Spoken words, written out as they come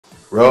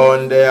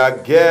Round there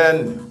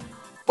again.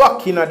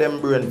 Back in them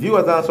brain.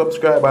 Viewers and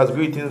subscribers,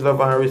 greetings, love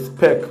and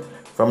respect.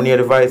 From near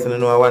device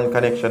and One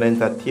Connection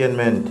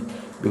Entertainment.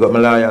 Big up my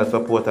loyal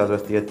supporters who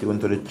stay tuned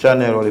to the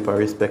channel. All for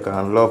respect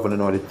and love and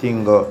the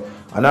thing go.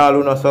 And all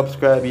who not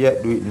subscribe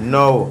yet, do it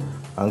now.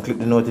 And click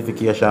the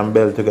notification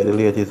bell to get the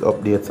latest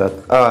updates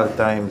at all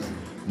times.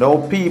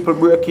 Now people,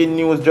 breaking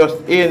news just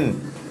in.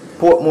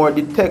 Portmore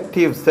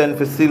detectives send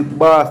for Silk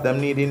Boss.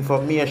 Them need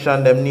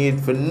information. Them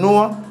need to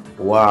know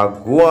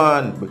what go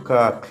on,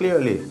 because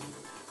clearly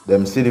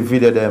them see the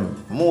video.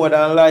 Them more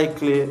than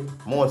likely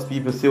most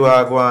people see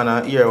what go on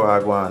and hear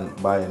what go on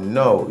by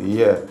now.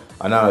 Yeah,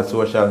 and all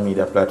social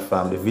media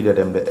platform, the video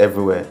them they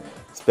everywhere.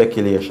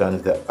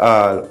 Speculations they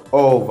all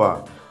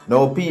over.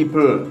 Now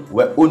people,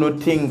 what uno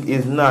think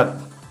is not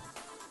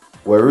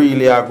what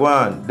really are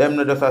going. Them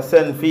not just a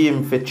send for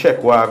him for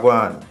check what go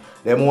on.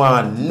 Them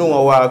want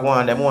know what go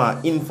on. Them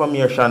want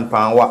information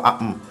on what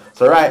happen.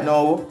 So right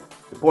now,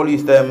 the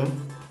police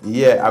them,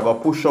 yeah, I go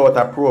push out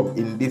a probe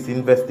in this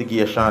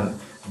investigation.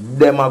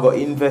 Them I go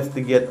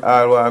investigate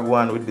all what go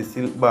on with the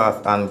Silk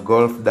Boss and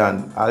Gulf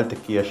Dan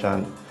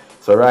altercation.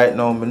 So right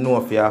now, I know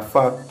for a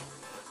fact,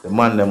 the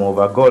man them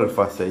over Gulf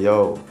I say,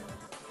 yo,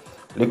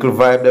 little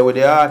vibe there with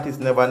the artist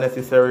never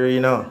necessary,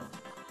 you know.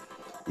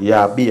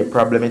 Yeah, be a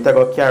problem. It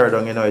go carry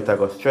down, you know, it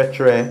go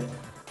stretch away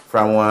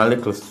from one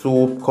little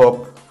soup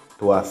cup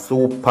to a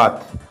soup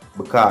pot.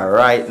 Because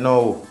right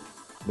now,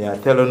 I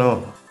tell you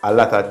now, a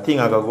lot of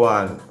things are going to go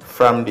on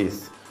from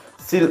this.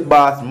 Silk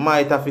Boss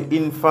might have to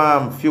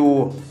inform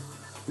few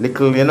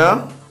little, you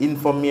know,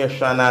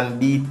 information and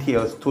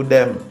details to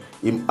them.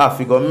 Him have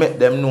to go make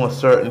them know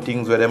certain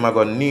things where them are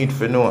going to need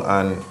to know.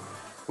 And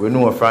we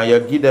know from you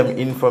give them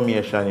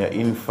information, you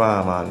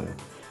inform and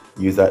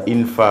use an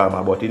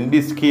informer. But in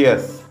this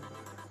case,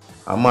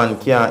 a man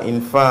can't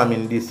inform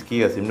in this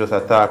case. Him just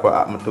attack what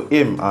happened to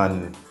him,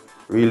 and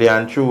really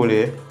and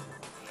truly,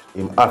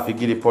 him have to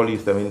give the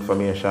police them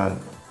information.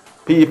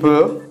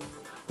 People,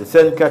 the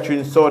St.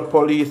 Catherine South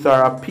Police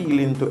are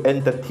appealing to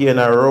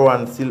entertainer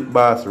Rowan Silk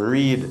Boss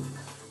Reed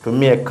to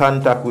make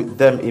contact with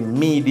them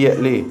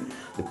immediately.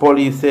 The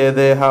police say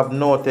they have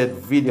noted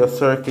video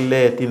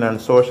circulating on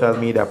social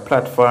media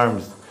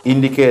platforms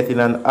indicating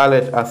an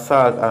alleged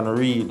assault on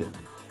Reed,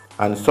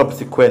 and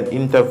subsequent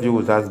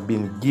interviews has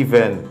been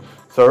given.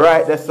 So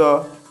right there,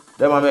 so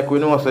them make we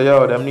know, so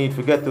yo, them need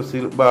to get to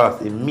Silk Boss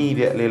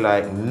immediately,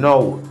 like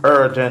now,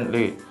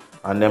 urgently,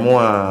 and them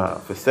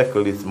want to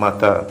settle this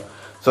matter.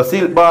 So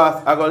Silk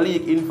Boss I go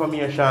leak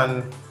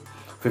information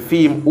for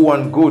film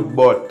own good,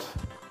 but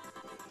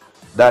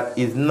that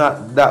is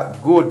not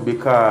that good,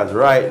 because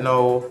right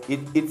now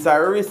it's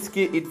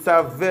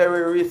a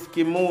very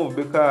risky move,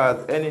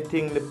 because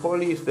anything the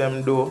police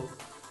them do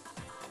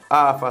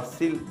after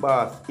Silk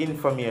Boss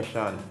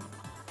information,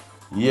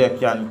 you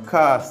can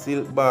cause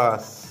Silk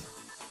Boss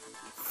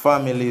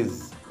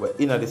families were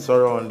in the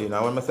surrounding.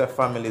 And when I say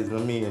families, I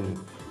mean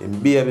in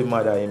baby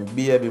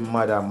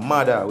mother,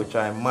 mother, which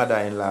I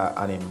mother-in-law,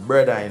 and in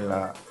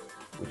brother-in-law,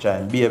 which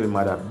I baby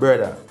mother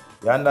brother.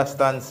 You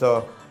understand?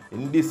 So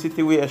in this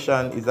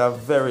situation is a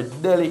very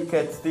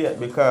delicate state,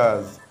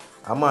 because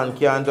a man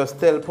can't just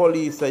tell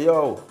police, say,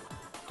 yo,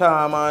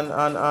 Tom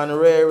and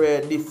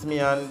Ray this me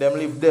and them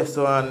live this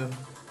one,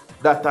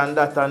 that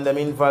and them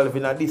involved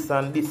in a this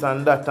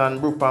and that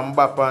and broop and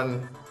bap,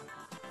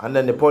 and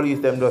then the police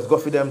them just go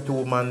for them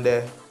two man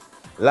there,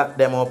 lock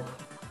them up,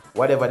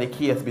 whatever the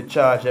case be,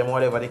 charge them,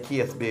 whatever the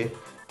case be,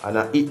 and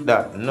I eat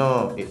that.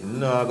 No, it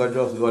no go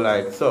just go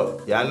like so.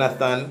 You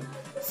understand?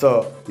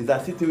 So it's a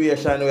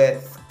situation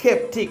where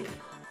skeptic.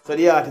 So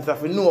the artists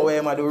have to know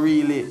where they do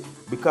really,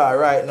 because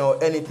right now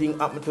anything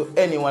happen to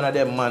any one of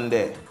them man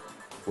there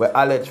were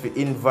alleged to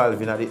be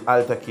involved in the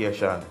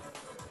altercation,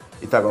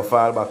 it go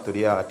fall back to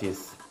the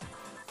artist.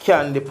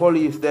 Can the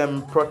police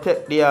them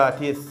protect the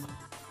artist?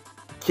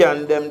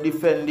 Can them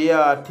defend the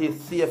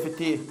artist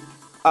safety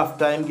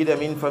after him give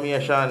them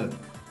information?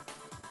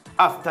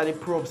 After the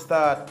probe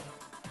start,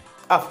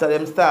 after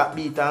them start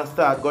beat and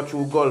start go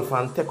through Gulf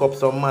and take up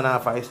some man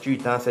off the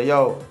street and say,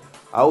 yo,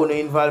 I want to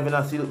involve in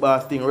a Silk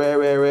Boss thing,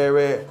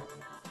 rare.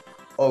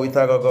 Oh, it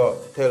go.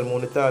 Tell me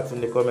the thoughts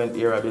in the comment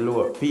area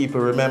below.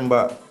 People,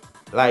 remember,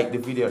 like the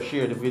video,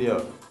 share the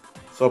video,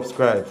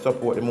 subscribe,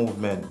 support the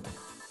movement.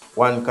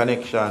 One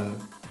connection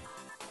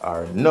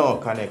or no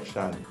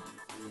connection.